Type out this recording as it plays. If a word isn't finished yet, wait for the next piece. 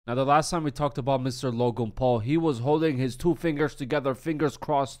Now, the last time we talked about Mr. Logan Paul, he was holding his two fingers together, fingers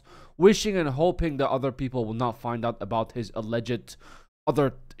crossed, wishing and hoping that other people will not find out about his alleged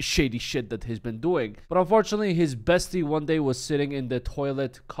other shady shit that he's been doing. But unfortunately, his bestie one day was sitting in the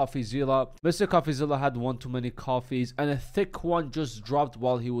toilet, Coffeezilla. Mr. Coffeezilla had one too many coffees, and a thick one just dropped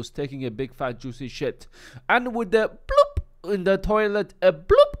while he was taking a big fat juicy shit. And with the bloop in the toilet, a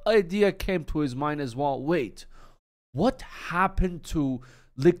bloop idea came to his mind as well. Wait, what happened to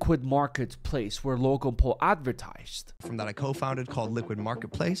Liquid Marketplace where Logan Paul advertised? From that I co-founded called Liquid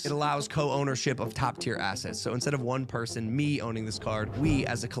Marketplace. It allows co-ownership of top-tier assets. So instead of one person, me owning this card, we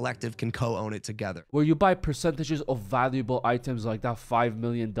as a collective can co-own it together. Where you buy percentages of valuable items like that $5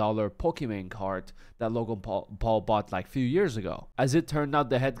 million Pokemon card that Logan Paul bought like a few years ago. As it turned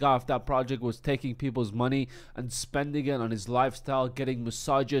out, the head guy of that project was taking people's money and spending it on his lifestyle, getting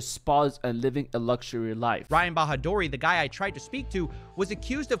massages, spas, and living a luxury life. Ryan Bahadori, the guy I tried to speak to, was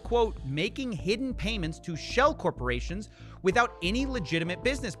accused of, quote, making hidden payments to shell corporations without any legitimate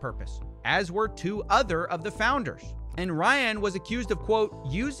business purpose, as were two other of the founders. And Ryan was accused of, quote,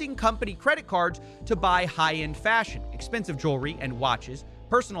 using company credit cards to buy high-end fashion, expensive jewelry and watches,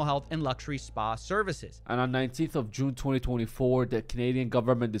 personal health, and luxury spa services. And on 19th of June 2024, the Canadian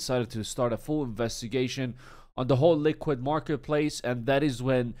government decided to start a full investigation on the whole Liquid Marketplace, and that is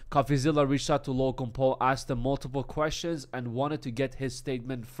when Coffeezilla reached out to Logan Paul, asked him multiple questions, and wanted to get his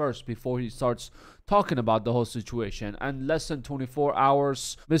statement first before he starts talking about the whole situation. And less than 24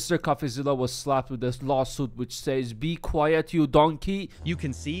 hours, Mr. Coffeezilla was slapped with this lawsuit which says, "Be quiet, you donkey." You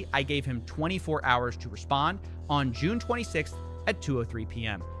can see I gave him 24 hours to respond on June 26th at 2:03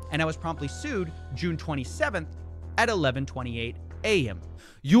 p.m. and I was promptly sued June 27th at 11:28 a.m.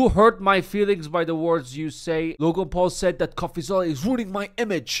 You hurt my feelings by the words you say. Logan Paul said that Coffeezilla is ruining my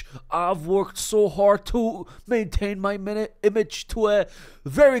image. I've worked so hard to maintain my image to a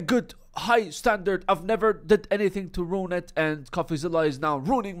very good high standard. I've never did anything to ruin it, and Coffeezilla is now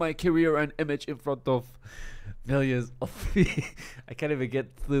ruining my career and image in front of millions of people. I can't even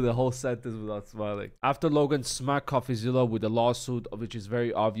get through the whole sentence without smiling. After Logan smacked Coffeezilla with a lawsuit, which is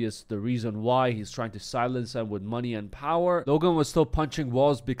very obvious the reason why, he's trying to silence him with money and power, Logan was still punching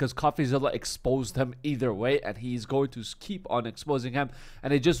walls because Coffeezilla exposed him either way, and he's going to keep on exposing him,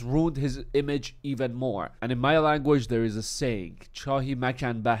 and it just ruined his image even more. And in my language, there is a saying, "Chahi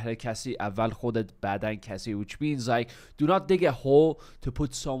makan bahre kasi aval khodet badan kasi," which means like, do not dig a hole to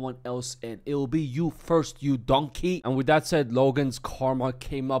put someone else in. It will be you first, you donkey. And with that said, Logan's karma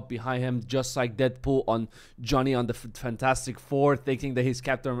came up behind him, just like Deadpool on Johnny on the Fantastic Four, thinking that he's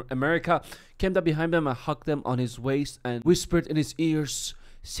Captain America, came up behind him and hugged him on his waist and whispered in his ears,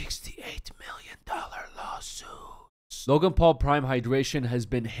 $68 million lawsuit. Logan Paul Prime Hydration has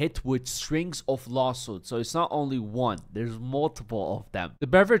been hit with strings of lawsuits, so it's not only one, there's multiple of them. The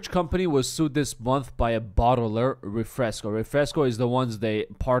beverage company was sued this month by a bottler, Refresco. Refresco is the ones they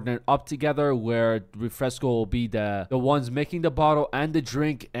partnered up together, where Refresco will be the ones making the bottle and the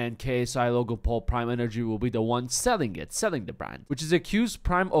drink, and KSI Logan Paul Prime Energy will be the ones selling the brand, which is accused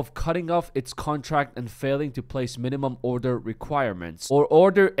Prime of cutting off its contract and failing to place minimum order requirements or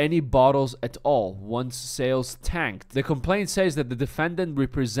order any bottles at all once sales tanked. The complaint says that the defendant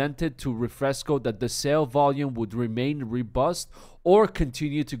represented to Refresco that the sale volume would remain robust or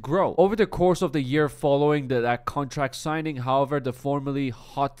continue to grow. Over the course of the year following that contract signing, however, the formerly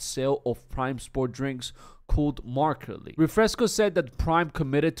hot sale of Prime Sport drinks cooled markedly. Refresco said that Prime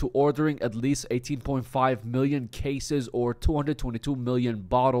committed to ordering at least 18.5 million cases or 222 million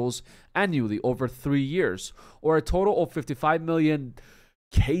bottles annually over 3 years, or a total of 55 million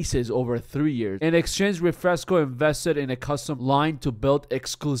cases over 3 years. In exchange, Refresco invested in a custom line to build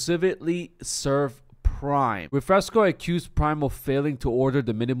exclusively serve Prime. Refresco accused Prime of failing to order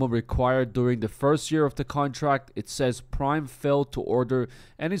the minimum required during the first year of the contract. It says Prime failed to order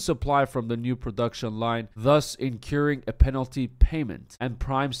any supply from the new production line, thus incurring a penalty payment. And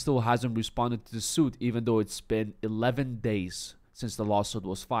Prime still hasn't responded to the suit, even though it's been 11 days since the lawsuit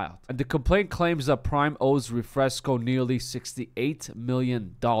was filed. And the complaint claims that Prime owes Refresco nearly $68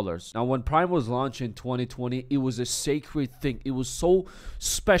 million. Now, when Prime was launched in 2020, it was a sacred thing. It was so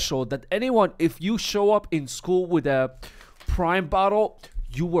special that anyone, if you show up in school with a Prime bottle,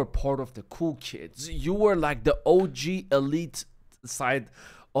 you were part of the cool kids. You were like the OG elite side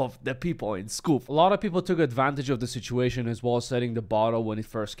of the people in school. A lot of people took advantage of the situation as well, setting the bottle when it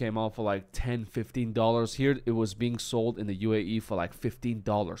first came out for like $10-15. Here it was being sold in the UAE for like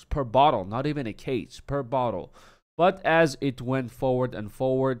 $15 per bottle, not even a case, per bottle. But as it went forward and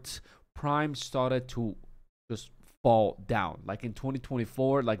forward, Prime started to just fall down. Like in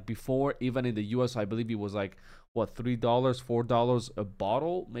 2024, like before, even in the US, I believe it was like what, $3, $4 a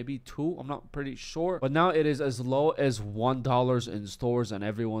bottle, maybe two, I'm not pretty sure. But now it is as low as $1 in stores, and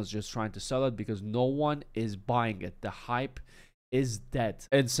everyone's just trying to sell it because no one is buying it. The hype is dead.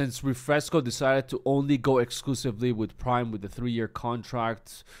 And since Refresco decided to only go exclusively with Prime with the 3-year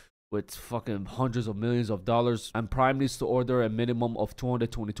contract with fucking hundreds of millions of dollars, and Prime needs to order a minimum of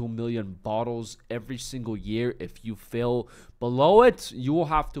 222 million bottles every single year. If you fail below it, you will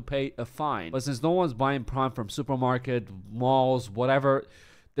have to pay a fine. But since no one's buying Prime from supermarket, malls, whatever,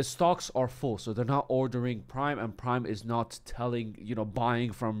 the stocks are full, so they're not ordering Prime, and Prime is not telling,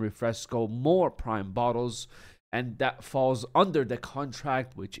 buying from Refresco more Prime bottles, and that falls under the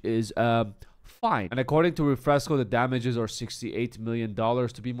contract, which is fine. And according to Refresco, the damages are $68 million.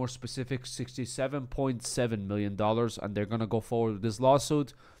 To be more specific, $67.7 million. And they're going to go forward with this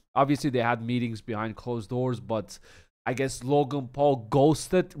lawsuit. Obviously, they had meetings behind closed doors, but I guess Logan Paul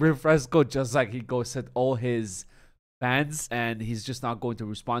ghosted Refresco just like he ghosted all his fans, and he's just not going to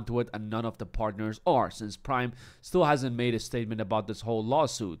respond to it, and none of the partners are, since Prime still hasn't made a statement about this whole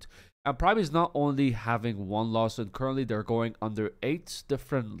lawsuit. And Prime is not only having one lawsuit. Currently, they're going under 8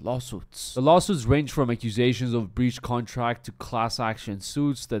 different lawsuits. The lawsuits range from accusations of breach contract to class action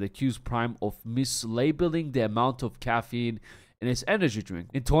suits that accuse Prime of mislabeling the amount of caffeine in its energy drink.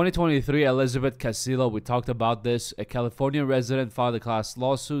 In 2023, Elizabeth Castillo, we talked about this, a California resident filed a class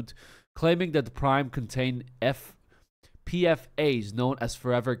lawsuit claiming that Prime contained PFAs, known as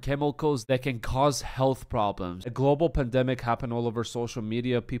forever chemicals, that can cause health problems. A global pandemic happened all over social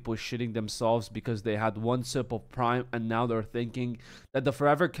media, people shitting themselves because they had one sip of Prime, and now they're thinking that the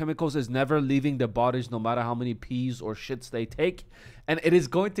forever chemicals is never leaving their bodies no matter how many pees or shits they take, and it is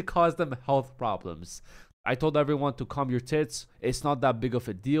going to cause them health problems. I told everyone to calm your tits. It's not that big of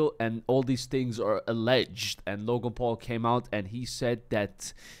a deal, and all these things are alleged. And Logan Paul came out and he said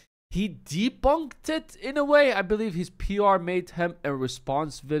that he debunked it in a way. I believe his PR made him a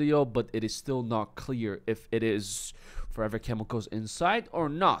response video, but it is still not clear if it is forever chemicals inside or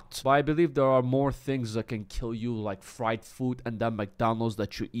not. But I believe there are more things that can kill you, like fried food and then McDonald's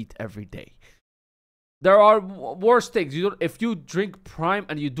that you eat every day. There are worse things. If you drink Prime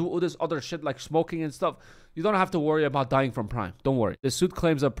and you do all this other shit like smoking and stuff, you don't have to worry about dying from Prime. Don't worry. The suit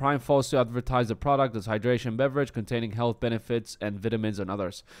claims that Prime falsely advertised the product as hydration beverage containing health benefits and vitamins and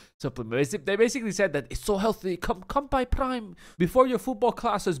others supplements. They basically said that it's so healthy. Come buy Prime before your football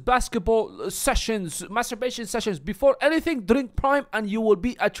classes, basketball sessions, masturbation sessions. Before anything, drink Prime and you will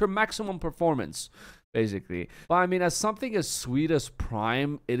be at your maximum performance, basically. But I mean, as something as sweet as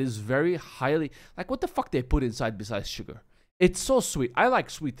Prime, it is very highly, like, what the fuck they put inside besides sugar? It's so sweet. I like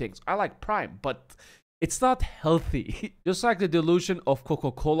sweet things. I like Prime, but it's not healthy. Just like the delusion of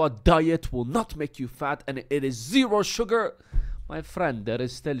Coca-Cola, diet will not make you fat and it is zero sugar. My friend, there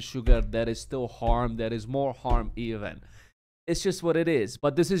is still sugar, there is still harm, there is more harm even. It's just what it is.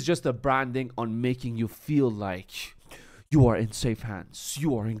 But this is just a branding on making you feel like you are in safe hands.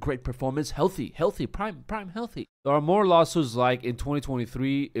 You are in great performance. Healthy, Prime healthy. There are more lawsuits. Like in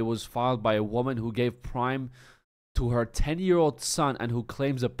 2023, it was filed by a woman who gave Prime to her 10-year-old son and who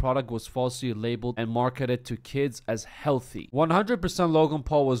claims the product was falsely labeled and marketed to kids as healthy. 100% Logan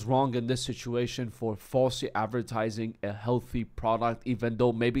Paul was wrong in this situation for falsely advertising a healthy product, even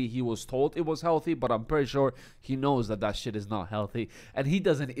though maybe he was told it was healthy, but I'm pretty sure he knows that that shit is not healthy, and he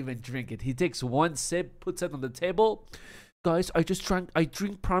doesn't even drink it. He takes one sip, puts it on the table. Guys, I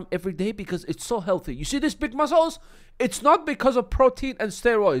drink Prime every day because it's so healthy. You see these big muscles? It's not because of protein and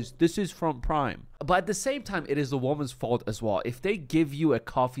steroids. This is from Prime. But at the same time, it is the woman's fault as well. If they give you a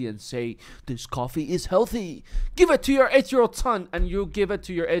coffee and say, this coffee is healthy, give it to your 8-year-old son, and you give it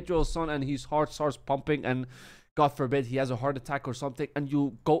to your 8-year-old son and his heart starts pumping and God forbid he has a heart attack or something, and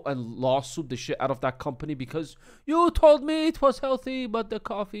you go and lawsuit the shit out of that company because you told me it was healthy, but the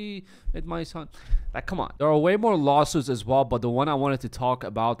coffee made my son. Like, come on. There are way more lawsuits as well, but the one I wanted to talk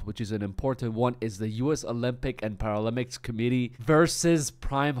about, which is an important one, is the U.S. Olympic and Paralympics Committee versus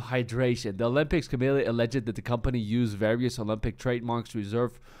Prime Hydration. The Olympics Committee alleged that the company used various Olympic trademarks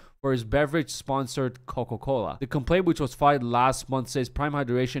reserved for his beverage-sponsored Coca-Cola. The complaint, which was filed last month, says Prime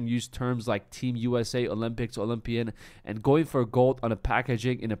Hydration used terms like Team USA, Olympics, Olympian, and going for gold on a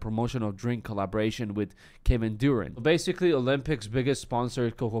packaging in a promotion of drink collaboration with Kevin Durant. Basically, Olympics' biggest sponsor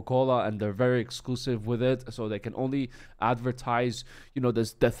is Coca-Cola, and they're very exclusive with it, so they can only advertise,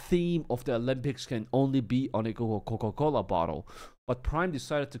 the theme of the Olympics can only be on a Coca-Cola bottle. But Prime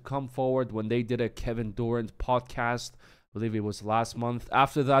decided to come forward when they did a Kevin Durant podcast. I believe it was last month.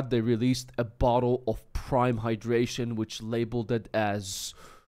 After that, they released a bottle of Prime Hydration, which labeled it as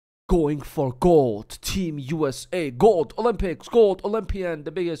going for gold, Team USA, gold, Olympics, gold, Olympian,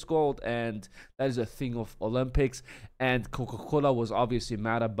 the biggest gold. And That is a thing of Olympics, and Coca-Cola was obviously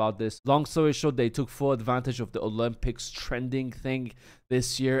mad about this. Long story short, they took full advantage of the Olympics trending thing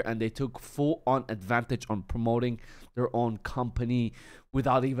this year, and they took full on advantage on promoting their own company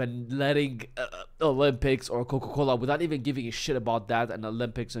without even letting Olympics or Coca-Cola, without even giving a shit about that. And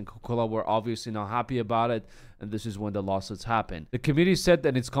Olympics and Coca-Cola were obviously not happy about it, and this is when the lawsuits happened. The committee said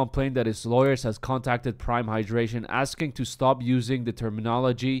that its complaint that its lawyers has contacted Prime Hydration asking to stop using the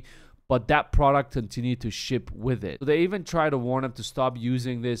terminology, but that product continued to ship with it. So they even tried to warn them to stop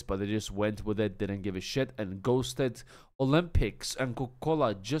using this, but they just went with it, didn't give a shit, and ghosted Olympics and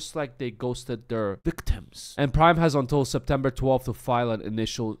Coca-Cola just like they ghosted their victims. And Prime has until September 12th to file an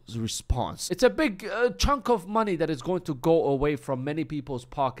initial response. It's a big chunk of money that is going to go away from many people's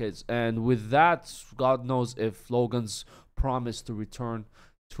pockets. And with that, God knows if Logan's promise to return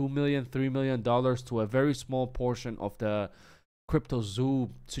 $2 million, $3 million to a very small portion of the crypto zoo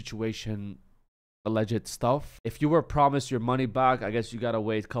situation alleged stuff. If you were promised your money back, I guess you gotta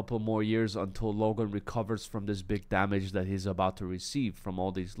wait a couple more years until Logan recovers from this big damage that he's about to receive from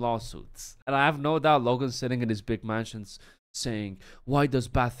all these lawsuits. And I have no doubt Logan's sitting in his big mansions saying, why does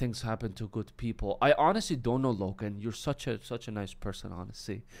bad things happen to good people? I honestly don't know, Logan. You're such a nice person,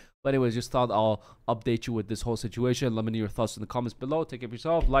 honestly. But anyways, just thought I'll update you with this whole situation. Let me know your thoughts in the comments below. Take care of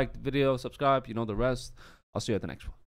yourself. Like the video, subscribe, you know the rest. I'll see you at the next one.